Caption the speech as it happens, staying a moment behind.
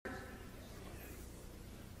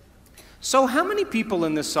So how many people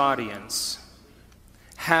in this audience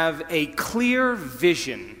have a clear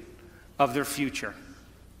vision of their future?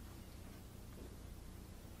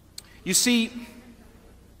 You see,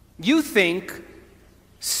 you think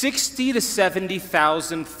 60 to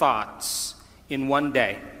 70,000 thoughts in one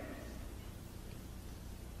day.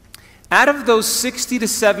 Out of those 60 to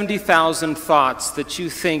 70,000 thoughts that you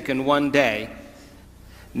think in one day,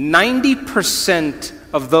 90%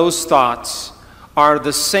 of those thoughts are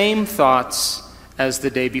the same thoughts as the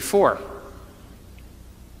day before.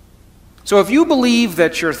 So if you believe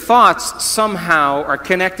that your thoughts somehow are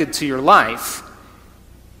connected to your life,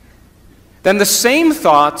 then the same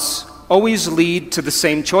thoughts always lead to the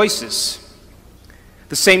same choices.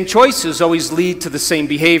 The same choices always lead to the same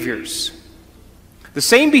behaviors. The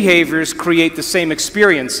same behaviors create the same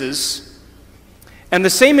experiences, and the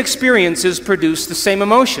same experiences produce the same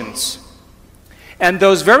emotions. And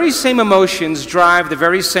those very same emotions drive the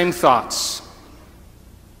very same thoughts.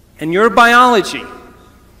 And your biology,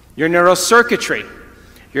 your neurocircuitry,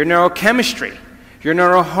 your neurochemistry, your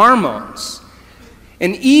neurohormones,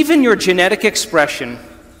 and even your genetic expression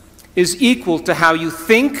is equal to how you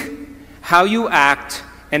think, how you act,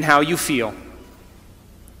 and how you feel.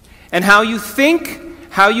 And how you think,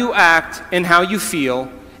 how you act, and how you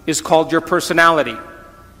feel is called your personality.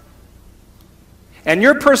 And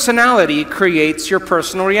your personality creates your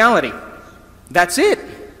personal reality. That's it.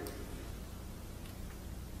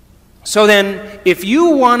 So then, if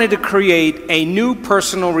you wanted to create a new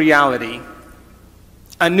personal reality,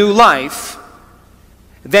 a new life,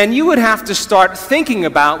 then you would have to start thinking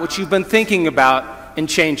about what you've been thinking about and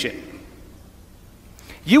change it.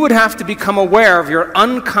 You would have to become aware of your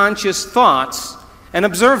unconscious thoughts and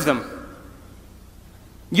observe them.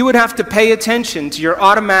 You would have to pay attention to your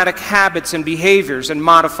automatic habits and behaviors and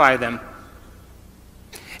modify them.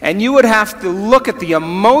 And you would have to look at the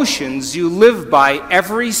emotions you live by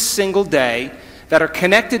every single day that are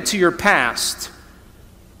connected to your past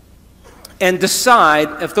and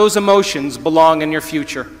decide if those emotions belong in your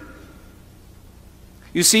future.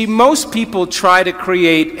 You see, most people try to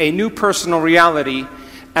create a new personal reality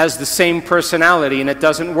as the same personality, and it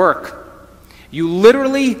doesn't work. You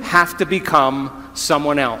literally have to become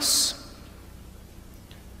someone else.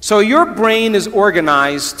 So your brain is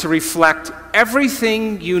organized to reflect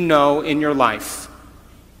everything you know in your life.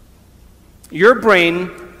 Your brain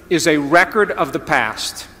is a record of the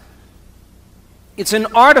past. It's an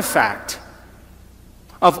artifact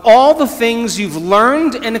of all the things you've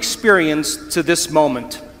learned and experienced to this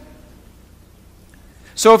moment.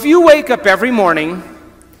 So if you wake up every morning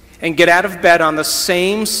and get out of bed on the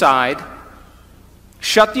same side,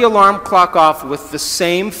 shut the alarm clock off with the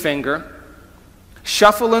same finger,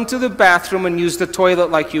 shuffle into the bathroom and use the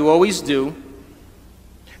toilet like you always do,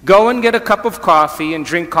 go and get a cup of coffee and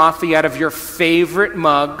drink coffee out of your favorite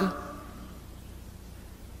mug,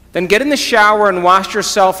 then get in the shower and wash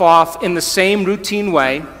yourself off in the same routine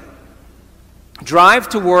way, drive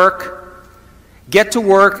to work, get to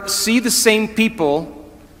work, see the same people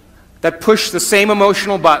that push the same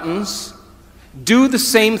emotional buttons, do the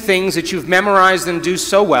same things that you've memorized and do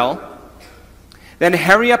so well, then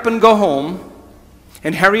hurry up and go home,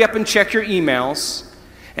 and hurry up and check your emails,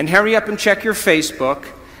 and hurry up and check your Facebook,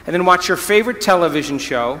 and then watch your favorite television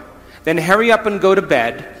show, then hurry up and go to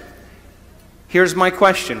bed. Here's my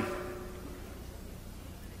question.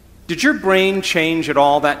 Did your brain change at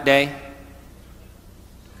all that day?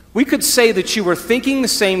 We could say that you were thinking the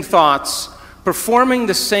same thoughts, performing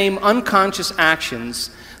the same unconscious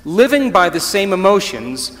actions, living by the same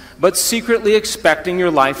emotions, but secretly expecting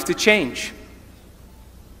your life to change.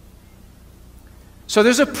 So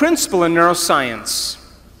there's a principle in neuroscience.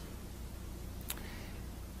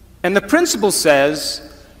 And the principle says,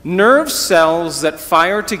 nerve cells that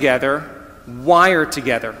fire together wire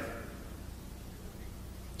together.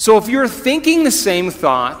 So if you're thinking the same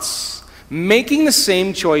thoughts, making the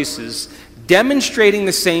same choices, demonstrating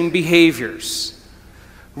the same behaviors,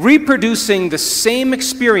 reproducing the same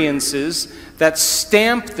experiences that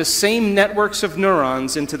stamp the same networks of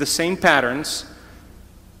neurons into the same patterns,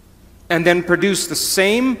 and then produce the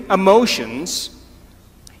same emotions,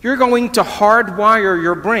 you're going to hardwire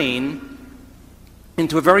your brain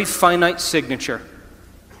into a very finite signature.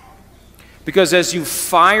 Because as you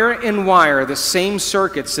fire and wire the same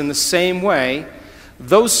circuits in the same way,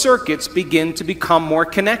 those circuits begin to become more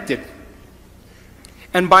connected.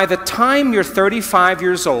 And by the time you're 35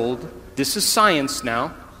 years old, this is science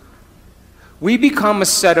now, we become a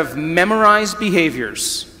set of memorized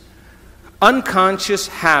behaviors, unconscious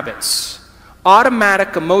habits,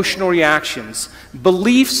 automatic emotional reactions,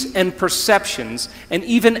 beliefs and perceptions, and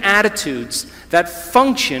even attitudes that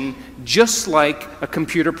function just like a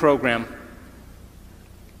computer program.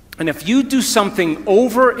 And if you do something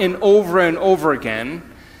over and over and over again,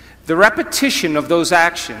 the repetition of those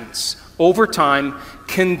actions over time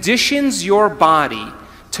conditions your body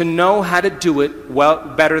to know how to do it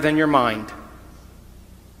better than your mind.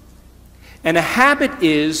 And a habit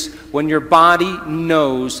is when your body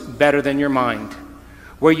knows better than your mind,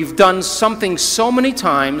 where you've done something so many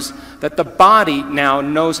times that the body now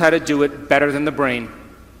knows how to do it better than the brain.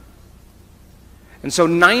 And so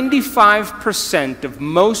 95% of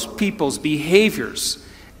most people's behaviors,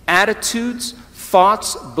 attitudes,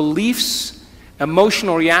 thoughts, beliefs,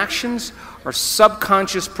 emotional reactions are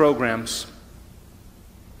subconscious programs.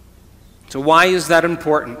 So why is that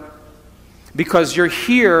important? Because you're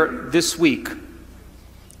here this week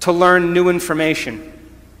to learn new information.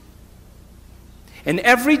 And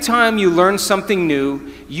every time you learn something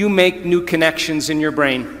new, you make new connections in your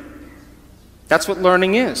brain. That's what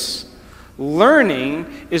learning is.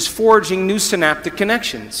 Learning is forging new synaptic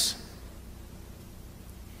connections.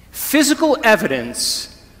 Physical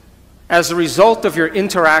evidence as a result of your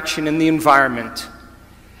interaction in the environment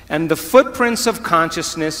and the footprints of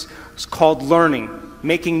consciousness is called learning,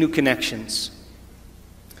 making new connections.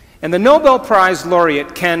 And the Nobel Prize laureate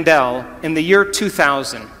Kandel in the year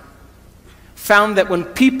 2000 found that when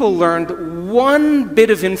people learned one bit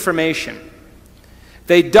of information,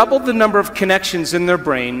 they doubled the number of connections in their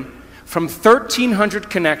brain from 1,300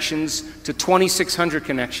 connections to 2,600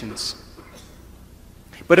 connections.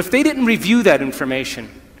 But if they didn't review that information,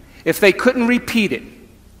 if they couldn't repeat it,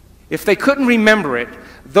 if they couldn't remember it,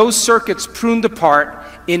 those circuits pruned apart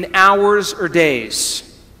in hours or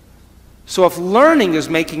days. So if learning is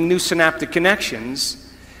making new synaptic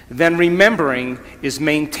connections, then remembering is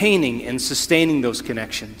maintaining and sustaining those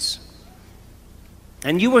connections.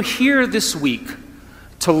 And you are here this week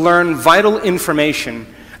to learn vital information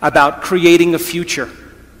about creating a future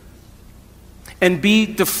and be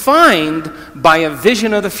defined by a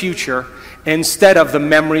vision of the future instead of the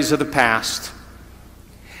memories of the past.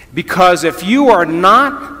 Because if you are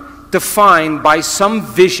not defined by some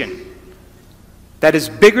vision that is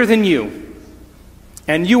bigger than you,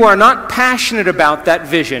 and you are not passionate about that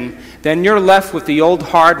vision, then you're left with the old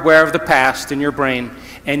hardware of the past in your brain,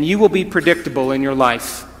 and you will be predictable in your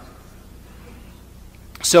life.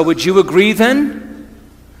 So would you agree then?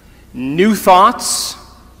 New thoughts,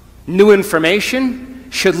 new information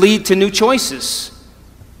should lead to new choices.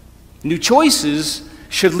 New choices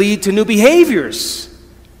should lead to new behaviors.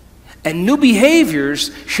 And new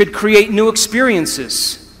behaviors should create new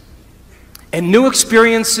experiences. And new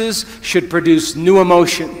experiences should produce new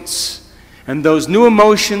emotions. And those new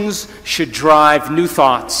emotions should drive new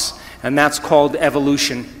thoughts. And that's called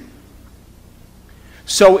evolution.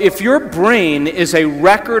 So if your brain is a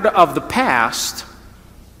record of the past,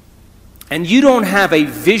 and you don't have a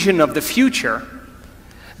vision of the future,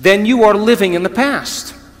 then you are living in the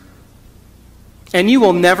past. And you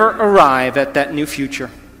will never arrive at that new future.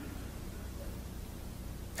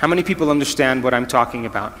 How many people understand what I'm talking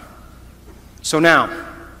about? So now,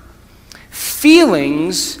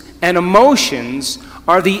 feelings and emotions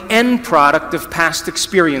are the end product of past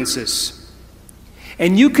experiences.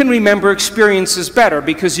 And you can remember experiences better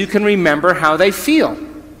because you can remember how they feel.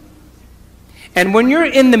 And when you're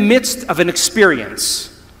in the midst of an experience,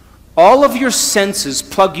 all of your senses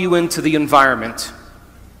plug you into the environment.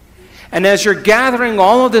 And as you're gathering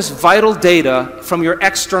all of this vital data from your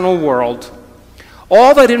external world,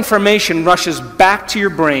 all that information rushes back to your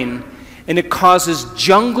brain, and it causes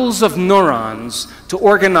jungles of neurons to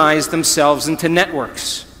organize themselves into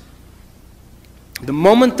networks. The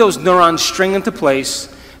moment those neurons string into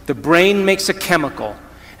place, the brain makes a chemical,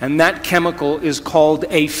 and that chemical is called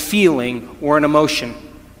a feeling or an emotion.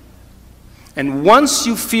 And once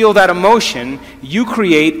you feel that emotion, you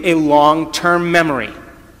create a long-term memory.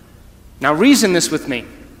 Now reason this with me.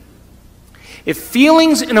 If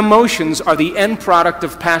feelings and emotions are the end product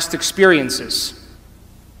of past experiences,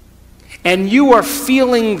 and you are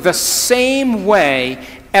feeling the same way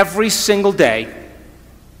every single day,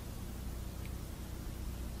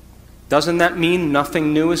 doesn't that mean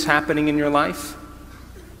nothing new is happening in your life?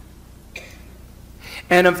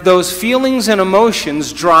 And if those feelings and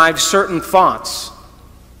emotions drive certain thoughts,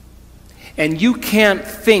 and you can't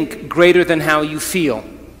think greater than how you feel,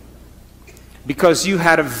 because you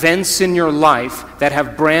had events in your life that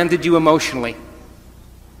have branded you emotionally,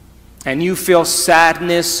 and you feel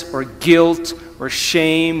sadness or guilt or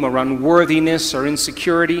shame or unworthiness or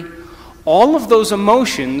insecurity, all of those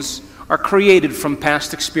emotions are created from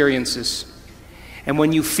past experiences. And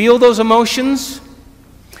when you feel those emotions,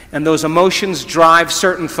 and those emotions drive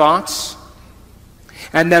certain thoughts,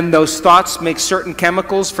 and then those thoughts make certain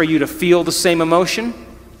chemicals for you to feel the same emotion,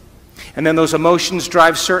 and then those emotions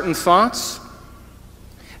drive certain thoughts,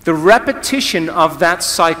 the repetition of that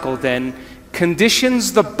cycle then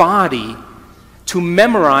conditions the body to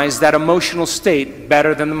memorize that emotional state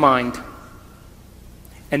better than the mind.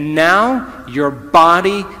 And now your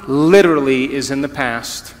body literally is in the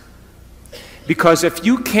past. Because if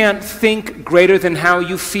you can't think greater than how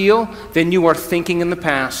you feel, then you are thinking in the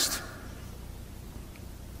past.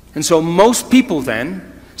 And so most people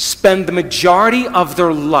then spend the majority of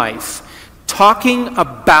their life talking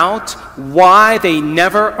about why they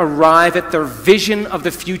never arrive at their vision of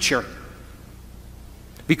the future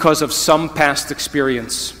because of some past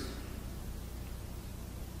experience.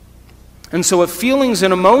 And so if feelings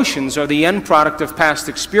and emotions are the end product of past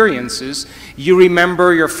experiences, you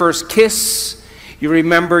remember your first kiss, you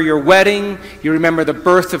remember your wedding, you remember the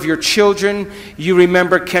birth of your children, you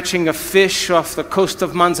remember catching a fish off the coast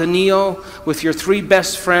of Manzanillo with your 3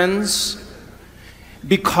 best friends,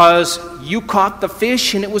 because you caught the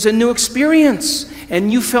fish and it was a new experience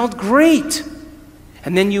and you felt great.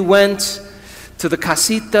 And then you went to the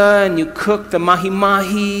casita and you cooked the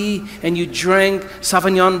mahi-mahi and you drank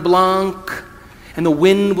Sauvignon Blanc and the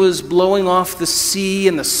wind was blowing off the sea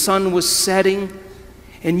and the sun was setting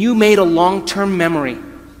and you made a long-term memory.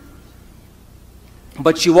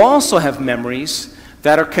 But you also have memories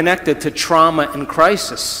that are connected to trauma and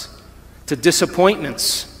crisis, to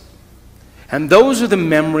disappointments. And those are the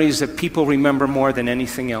memories that people remember more than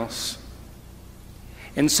anything else.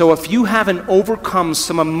 And so if you haven't overcome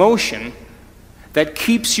some emotion that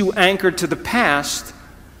keeps you anchored to the past,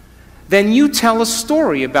 then you tell a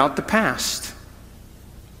story about the past.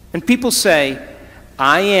 And people say,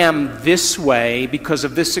 I am this way because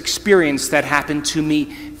of this experience that happened to me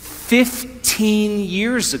 15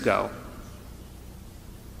 years ago.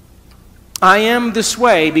 I am this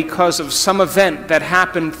way because of some event that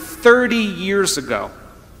happened 30 years ago.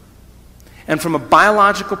 And from a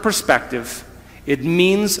biological perspective, it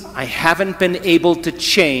means I haven't been able to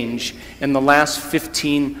change in the last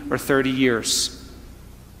 15 or 30 years.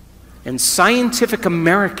 And Scientific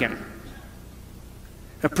American,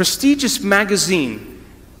 a prestigious magazine,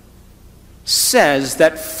 says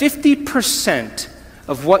that 50%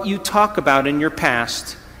 of what you talk about in your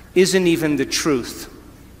past isn't even the truth.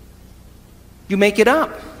 You make it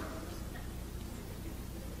up.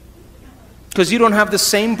 Because you don't have the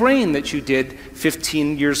same brain that you did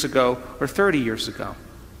 15 years ago or 30 years ago.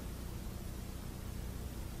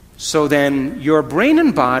 So then your brain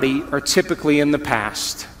and body are typically in the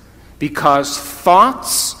past because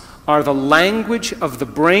thoughts are the language of the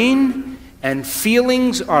brain and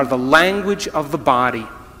feelings are the language of the body.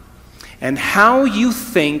 And how you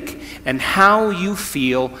think and how you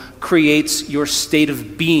feel creates your state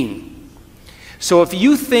of being. So if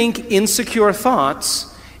you think insecure thoughts,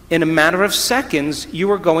 in a matter of seconds,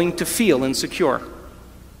 you are going to feel insecure.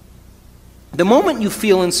 The moment you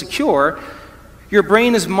feel insecure, your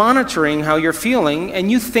brain is monitoring how you're feeling,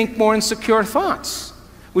 and you think more insecure thoughts,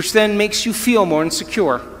 which then makes you feel more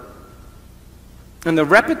insecure. And the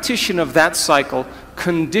repetition of that cycle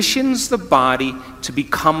conditions the body to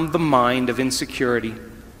become the mind of insecurity.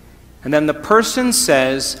 And then the person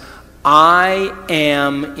says, I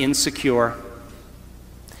am insecure.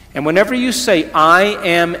 And whenever you say, I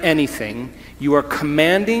am anything, you are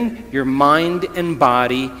commanding your mind and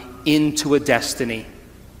body into a destiny.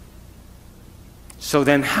 So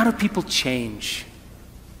then, how do people change?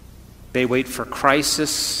 They wait for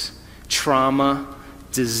crisis, trauma,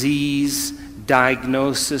 disease,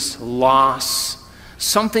 diagnosis, loss.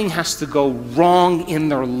 Something has to go wrong in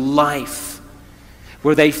their life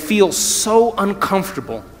where they feel so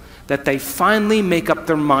uncomfortable that they finally make up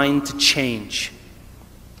their mind to change.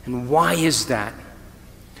 And why is that?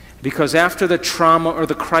 Because after the trauma or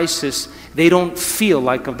the crisis, they don't feel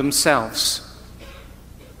like of themselves.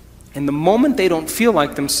 And the moment they don't feel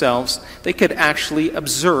like themselves, they could actually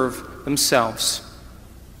observe themselves.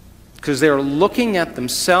 Because they're looking at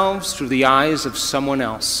themselves through the eyes of someone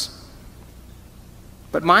else.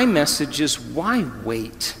 But my message is, why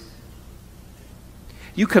wait?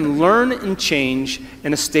 You can learn and change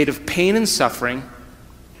in a state of pain and suffering,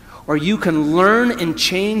 or you can learn and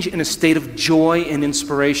change in a state of joy and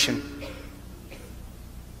inspiration.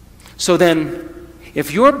 So then,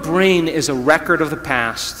 if your brain is a record of the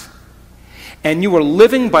past, and you are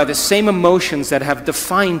living by the same emotions that have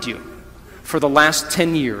defined you for the last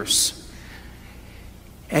 10 years,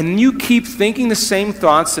 and you keep thinking the same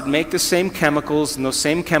thoughts that make the same chemicals, and those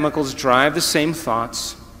same chemicals drive the same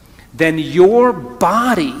thoughts, then your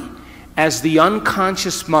body, as the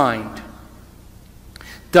unconscious mind,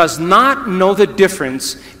 does not know the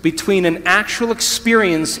difference between an actual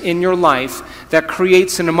experience in your life that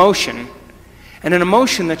creates an emotion and an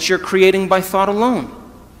emotion that you're creating by thought alone.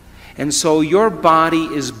 And so your body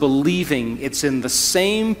is believing it's in the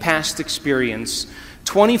same past experience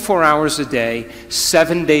 24 hours a day,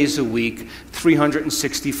 7 days a week,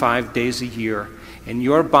 365 days a year. And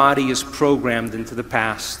your body is programmed into the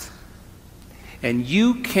past. And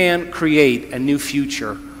you can't create a new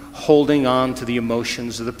future holding on to the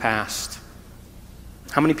emotions of the past.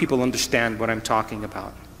 How many people understand what I'm talking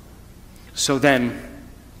about? So then,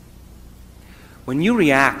 when you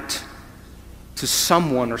react to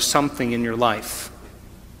someone or something in your life,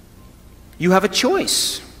 you have a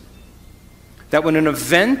choice. That when an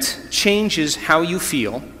event changes how you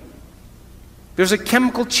feel, there's a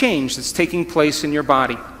chemical change that's taking place in your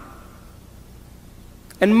body.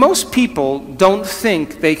 And most people don't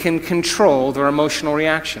think they can control their emotional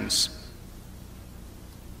reactions.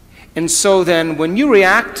 And so then when you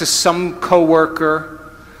react to some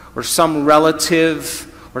coworker or some relative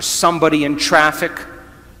or somebody in traffic,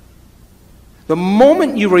 the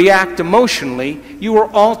moment you react emotionally, you are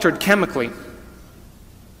altered chemically.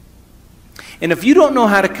 And if you don't know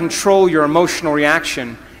how to control your emotional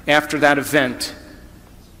reaction after that event,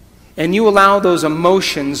 and you allow those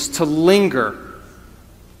emotions to linger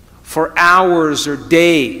for hours or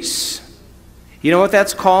days, you know what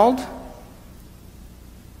that's called?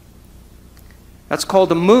 That's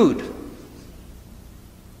called a mood.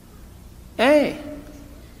 Hey,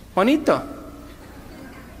 Juanito,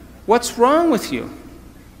 what's wrong with you?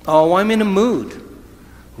 Oh, I'm in a mood.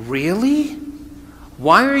 Really?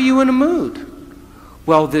 Why are you in a mood?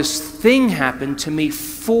 Well, this thing happened to me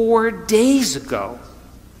 4 days ago,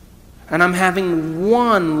 and I'm having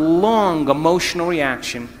one long emotional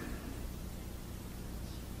reaction.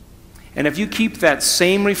 And if you keep that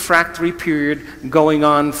same refractory period going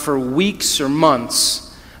on for weeks or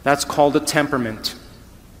months, that's called a temperament.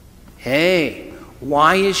 Hey,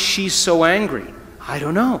 why is she so angry? I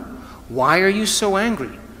don't know. Why are you so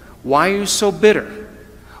angry? Why are you so bitter?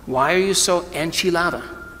 Why are you so enchilada?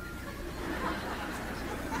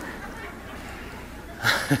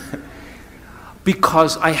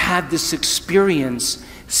 Because I had this experience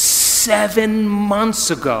 7 months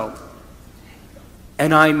ago.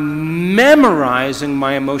 And I'm memorizing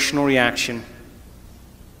my emotional reaction.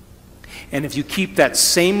 And if you keep that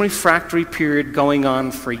same refractory period going on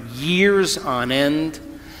for years on end,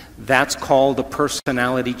 that's called a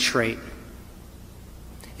personality trait.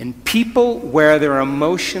 And people wear their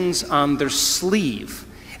emotions on their sleeve,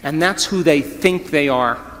 and that's who they think they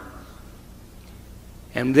are.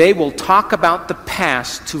 And they will talk about the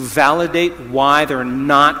past to validate why they're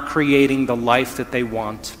not creating the life that they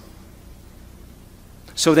want.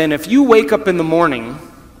 So then if you wake up in the morning,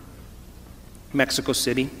 Mexico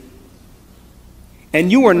City,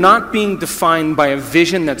 and you are not being defined by a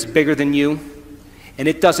vision that's bigger than you, and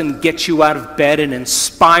it doesn't get you out of bed and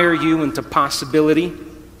inspire you into possibility,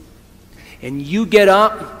 and you get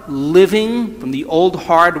up living from the old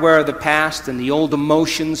hardware of the past and the old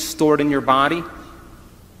emotions stored in your body,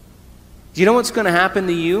 do you know what's going to happen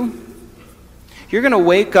to you? You're going to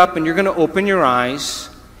wake up and you're going to open your eyes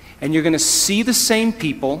and you're going to see the same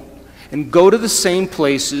people and go to the same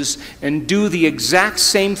places and do the exact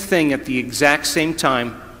same thing at the exact same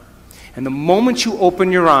time. And the moment you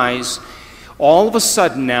open your eyes, all of a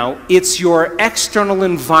sudden now, it's your external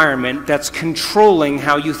environment that's controlling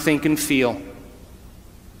how you think and feel.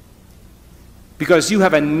 Because you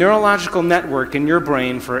have a neurological network in your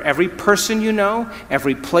brain for every person you know,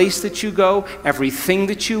 every place that you go, everything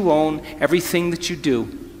that you own, everything that you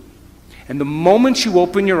do. And the moment you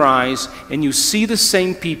open your eyes and you see the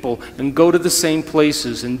same people and go to the same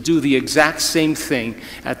places and do the exact same thing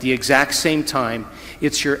at the exact same time,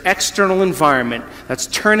 it's your external environment that's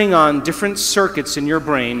turning on different circuits in your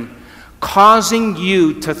brain, causing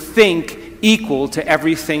you to think equal to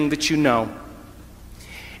everything that you know.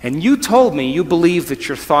 And you told me you believe that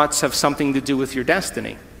your thoughts have something to do with your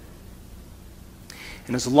destiny.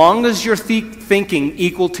 And as long as you're thinking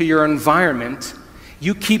equal to your environment,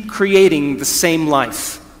 you keep creating the same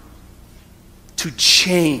life. To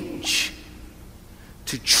change,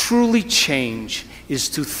 to truly change, is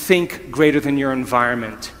to think greater than your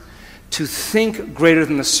environment, to think greater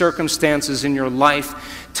than the circumstances in your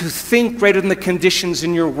life, to think greater than the conditions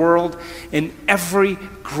in your world. And every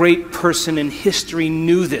great person in history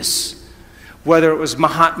knew this. Whether it was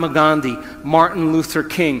Mahatma Gandhi, Martin Luther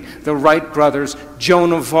King, the Wright brothers,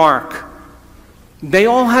 Joan of Arc, they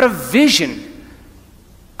all had a vision.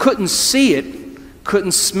 Couldn't see it,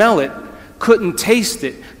 couldn't smell it, couldn't taste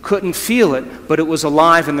it, couldn't feel it, but it was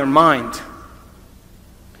alive in their mind.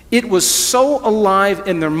 It was so alive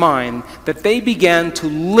in their mind that they began to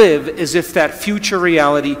live as if that future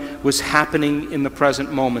reality was happening in the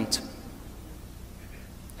present moment.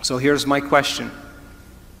 So here's my question.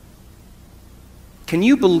 Can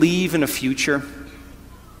you believe in a future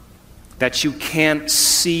that you can't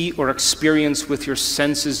see or experience with your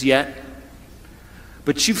senses yet,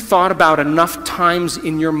 but you've thought about enough times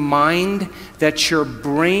in your mind that your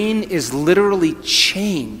brain is literally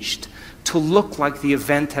changed to look like the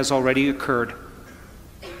event has already occurred?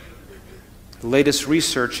 The latest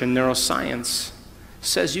research in neuroscience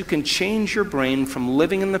says you can change your brain from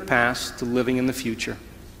living in the past to living in the future.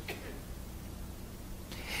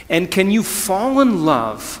 And can you fall in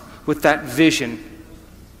love with that vision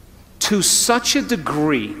to such a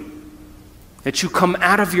degree that you come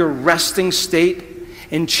out of your resting state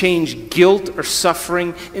and change guilt or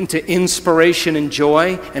suffering into inspiration and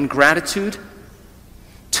joy and gratitude?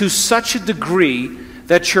 To such a degree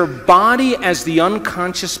that your body, as the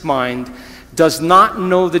unconscious mind, does not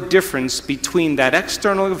know the difference between that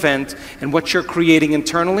external event and what you're creating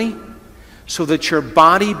internally, so that your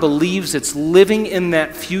body believes it's living in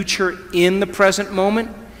that future in the present moment,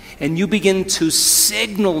 and you begin to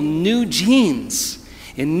signal new genes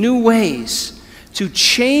in new ways to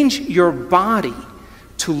change your body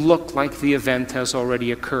to look like the event has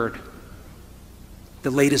already occurred.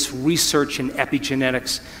 The latest research in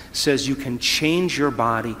epigenetics says you can change your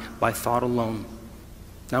body by thought alone.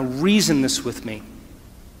 Now reason this with me.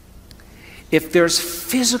 If there's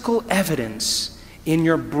physical evidence in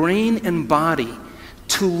your brain and body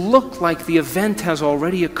to look like the event has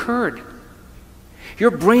already occurred,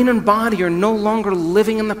 your brain and body are no longer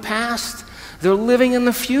living in the past, they're living in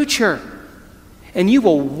the future. And you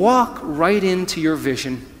will walk right into your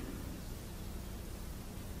vision.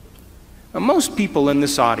 Now, most people in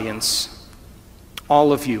this audience,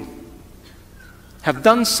 all of you, have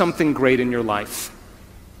done something great in your life.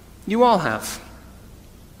 You all have.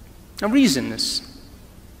 Now reason this.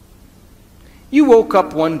 You woke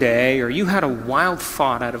up one day, or you had a wild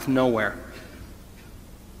thought out of nowhere.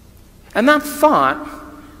 And that thought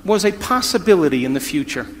was a possibility in the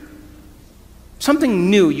future. Something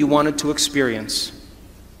new you wanted to experience.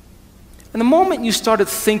 And the moment you started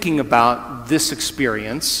thinking about this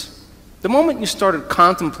experience, the moment you started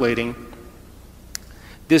contemplating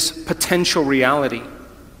this potential reality,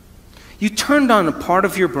 you turned on a part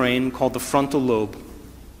of your brain called the frontal lobe,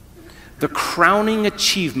 the crowning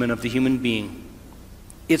achievement of the human being.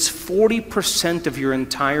 It's 40% of your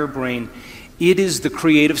entire brain. It is the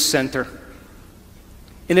creative center.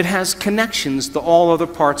 And it has connections to all other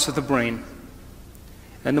parts of the brain.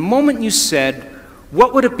 And the moment you said,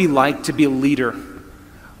 what would it be like to be a leader?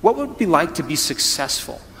 What would it be like to be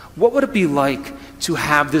successful? What would it be like to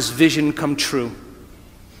have this vision come true?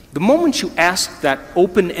 The moment you asked that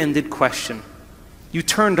open-ended question, you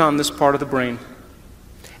turned on this part of the brain.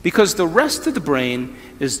 Because the rest of the brain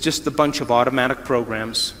is just a bunch of automatic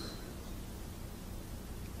programs.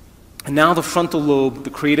 And now the frontal lobe, the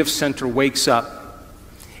creative center, wakes up.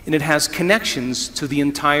 And it has connections to the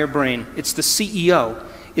entire brain. It's the CEO.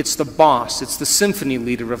 It's the boss. It's the symphony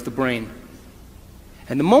leader of the brain.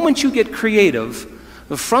 And the moment you get creative,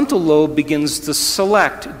 the frontal lobe begins to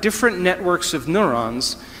select different networks of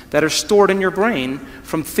neurons that are stored in your brain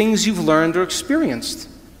from things you've learned or experienced.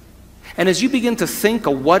 And as you begin to think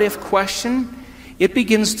a what-if question, it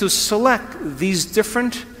begins to select these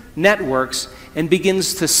different networks and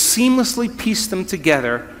begins to seamlessly piece them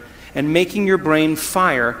together, and making your brain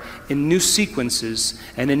fire in new sequences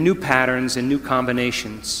and in new patterns and new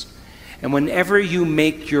combinations. And whenever you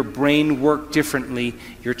make your brain work differently,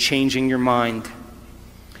 you're changing your mind.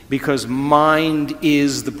 Because mind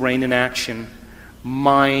is the brain in action.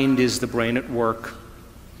 Mind is the brain at work.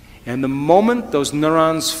 And the moment those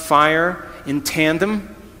neurons fire in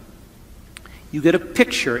tandem, you get a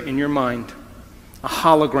picture in your mind, a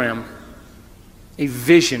hologram, a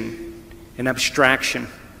vision, an abstraction.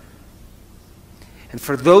 And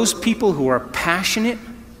for those people who are passionate,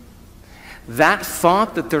 that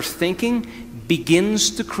thought that they're thinking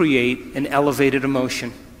begins to create an elevated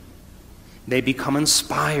emotion. They become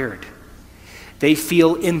inspired. They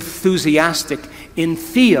feel enthusiastic, in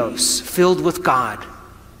theos, filled with God.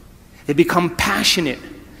 They become passionate.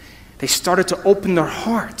 They started to open their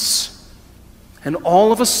hearts. And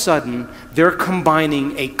all of a sudden, they're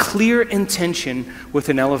combining a clear intention with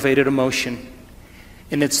an elevated emotion.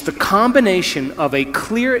 And it's the combination of a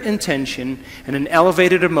clear intention and an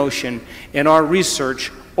elevated emotion in our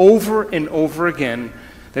research over and over again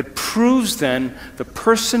that proves then the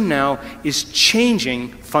person now is changing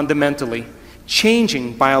fundamentally,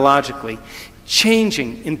 changing biologically,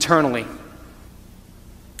 changing internally.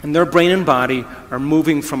 And their brain and body are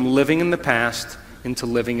moving from living in the past into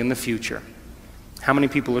living in the future. How many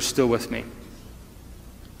people are still with me?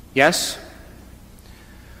 Yes?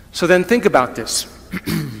 So then think about this.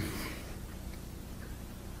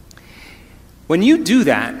 When you do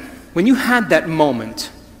that, when you had that moment,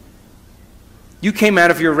 you came out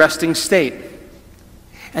of your resting state,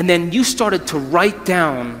 and then you started to write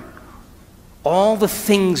down all the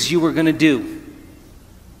things you were going to do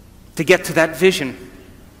to get to that vision,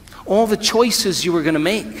 all the choices you were going to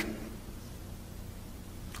make,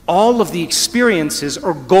 all of the experiences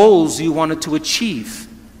or goals you wanted to achieve,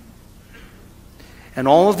 and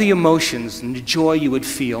all of the emotions and the joy you would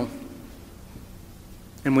feel.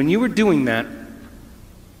 And when you were doing that,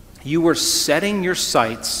 you were setting your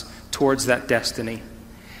sights towards that destiny.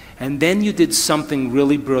 And then you did something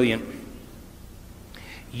really brilliant.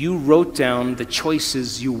 You wrote down the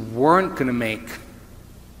choices you weren't going to make.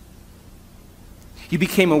 You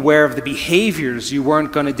became aware of the behaviors you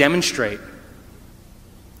weren't going to demonstrate.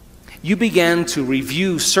 You began to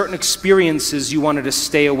review certain experiences you wanted to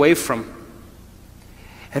stay away from.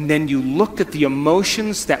 And then you looked at the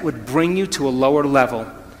emotions that would bring you to a lower level.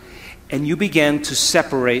 And you began to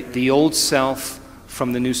separate the old self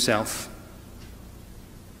from the new self.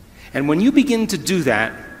 And when you begin to do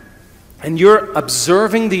that, and you're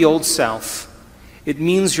observing the old self, it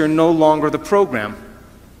means you're no longer the program.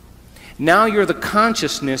 Now you're the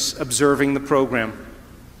consciousness observing the program.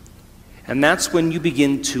 And that's when you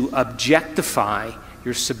begin to objectify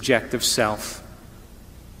your subjective self.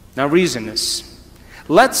 Now reason this.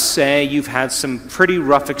 Let's say you've had some pretty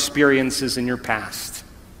rough experiences in your past.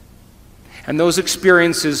 And those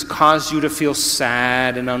experiences cause you to feel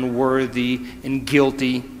sad and unworthy and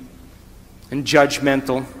guilty and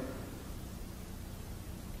judgmental.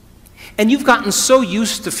 And you've gotten so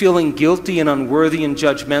used to feeling guilty and unworthy and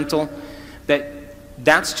judgmental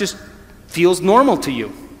that just feels normal to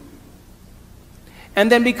you.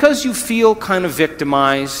 And then because you feel kind of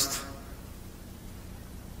victimized,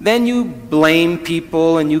 then you blame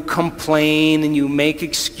people and you complain and you make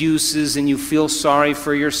excuses and you feel sorry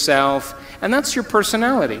for yourself. And that's your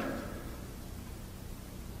personality.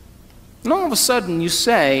 And all of a sudden you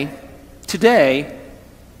say, today,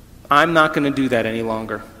 I'm not going to do that any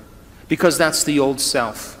longer. Because that's the old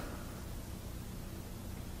self.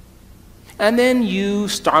 And then you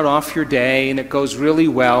start off your day and it goes really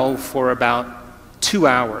well for about 2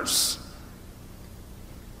 hours.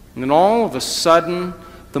 And then all of a sudden,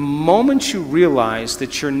 the moment you realize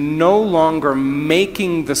that you're no longer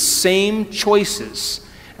making the same choices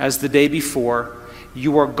as the day before,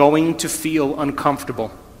 you are going to feel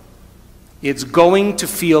uncomfortable. It's going to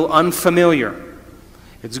feel unfamiliar.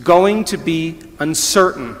 It's going to be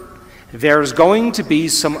uncertain. There's going to be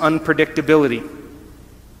some unpredictability.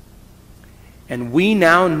 And we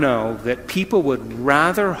now know that people would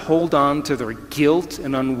rather hold on to their guilt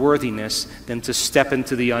and unworthiness than to step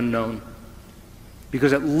into the unknown.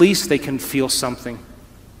 Because at least they can feel something.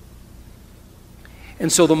 And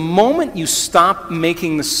so the moment you stop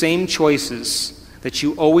making the same choices that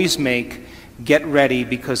you always make, get ready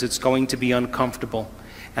because it's going to be uncomfortable.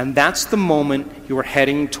 And that's the moment you are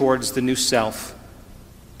heading towards the new self.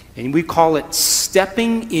 And we call it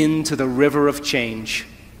stepping into the river of change.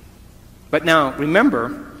 But now,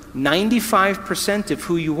 remember, 95% of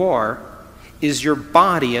who you are is your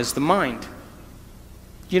body as the mind.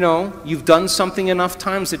 You know, you've done something enough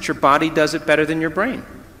times that your body does it better than your brain.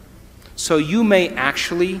 So you may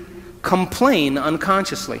actually complain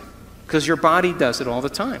unconsciously because your body does it all the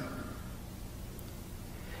time.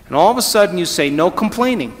 And all of a sudden you say, no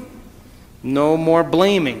complaining, no more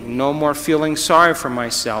blaming, no more feeling sorry for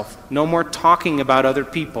myself, no more talking about other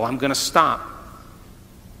people. I'm going to stop.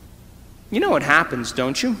 You know what happens,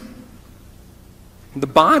 don't you? The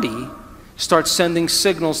body starts sending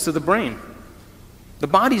signals to the brain. The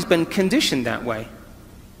body's been conditioned that way.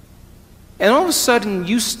 And all of a sudden,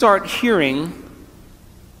 you start hearing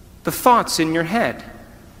the thoughts in your head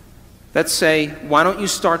that say, why don't you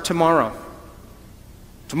start tomorrow?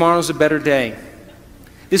 Tomorrow's a better day.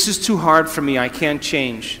 This is too hard for me. I can't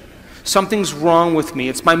change. Something's wrong with me.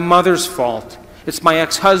 It's my mother's fault. It's my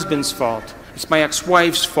ex-husband's fault. It's my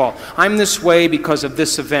ex-wife's fault. I'm this way because of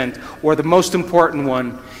this event. Or the most important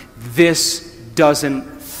one, this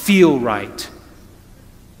doesn't feel right.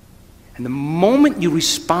 And the moment you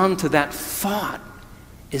respond to that thought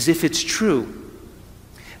as if it's true,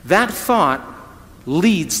 that thought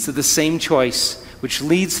leads to the same choice, which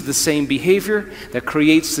leads to the same behavior, that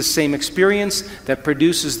creates the same experience, that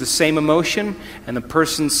produces the same emotion, and the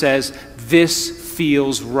person says, "This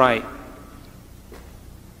feels right."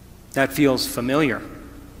 That feels familiar.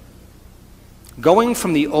 Going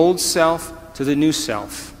from the old self to the new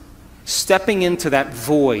self, stepping into that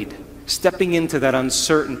void, stepping into that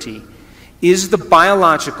uncertainty, is the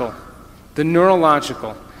biological, the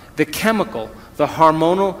neurological, the chemical, the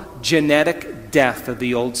hormonal, genetic death of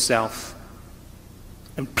the old self.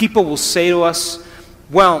 And people will say to us,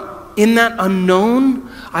 "Well, in that unknown,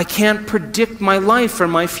 I can't predict my life or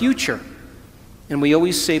my future." And we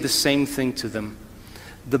always say the same thing to them.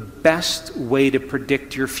 The best way to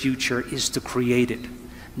predict your future is to create it,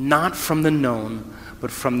 not from the known,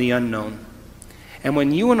 but from the unknown. And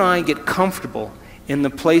when you and I get comfortable in the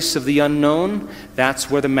place of the unknown, that's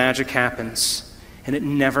where the magic happens. And it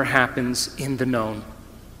never happens in the known.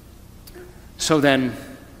 So then,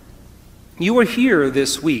 you are here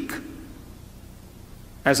this week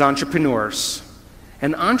as entrepreneurs.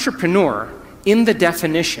 An entrepreneur, in the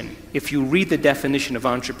definition, if you read the definition of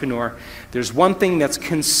entrepreneur, there's one thing that's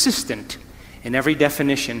consistent in every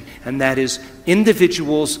definition, and that is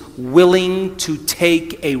individuals willing to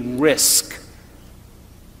take a risk,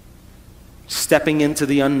 stepping into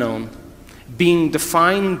the unknown, being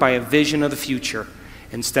defined by a vision of the future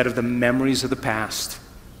instead of the memories of the past.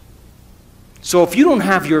 So if you don't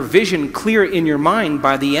have your vision clear in your mind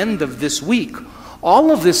by the end of this week,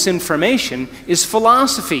 all of this information is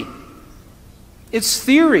philosophy. It's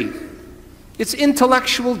theory. It's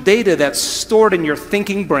intellectual data that's stored in your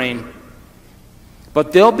thinking brain.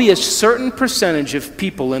 But there'll be a certain percentage of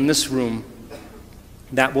people in this room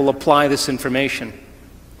that will apply this information,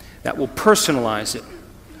 that will personalize it,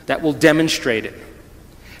 that will demonstrate it.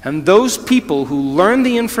 And those people who learn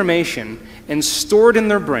the information and store it in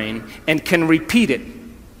their brain and can repeat it,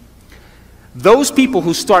 those people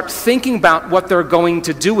who start thinking about what they're going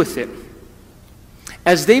to do with it,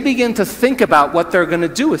 as they begin to think about what they're going to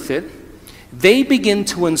do with it, they begin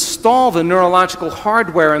to install the neurological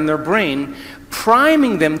hardware in their brain,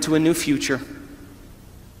 priming them to a new future.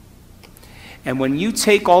 And when you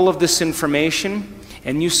take all of this information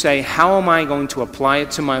and you say, "How am I going to apply it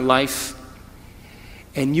to my life?"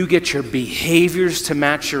 and you get your behaviors to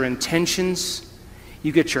match your intentions,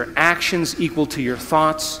 you get your actions equal to your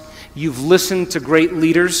thoughts, you've listened to great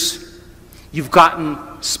leaders, you've gotten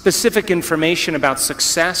specific information about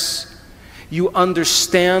success, you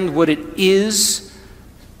understand what it is,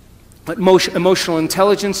 what emotional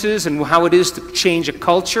intelligence is, and how it is to change a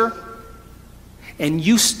culture, and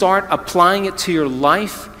you start applying it to your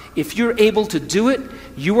life, if you're able to do it,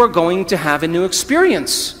 you are going to have a new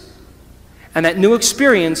experience. And that new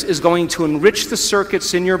experience is going to enrich the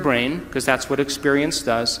circuits in your brain, because that's what experience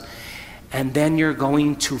does, and then you're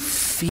going to feel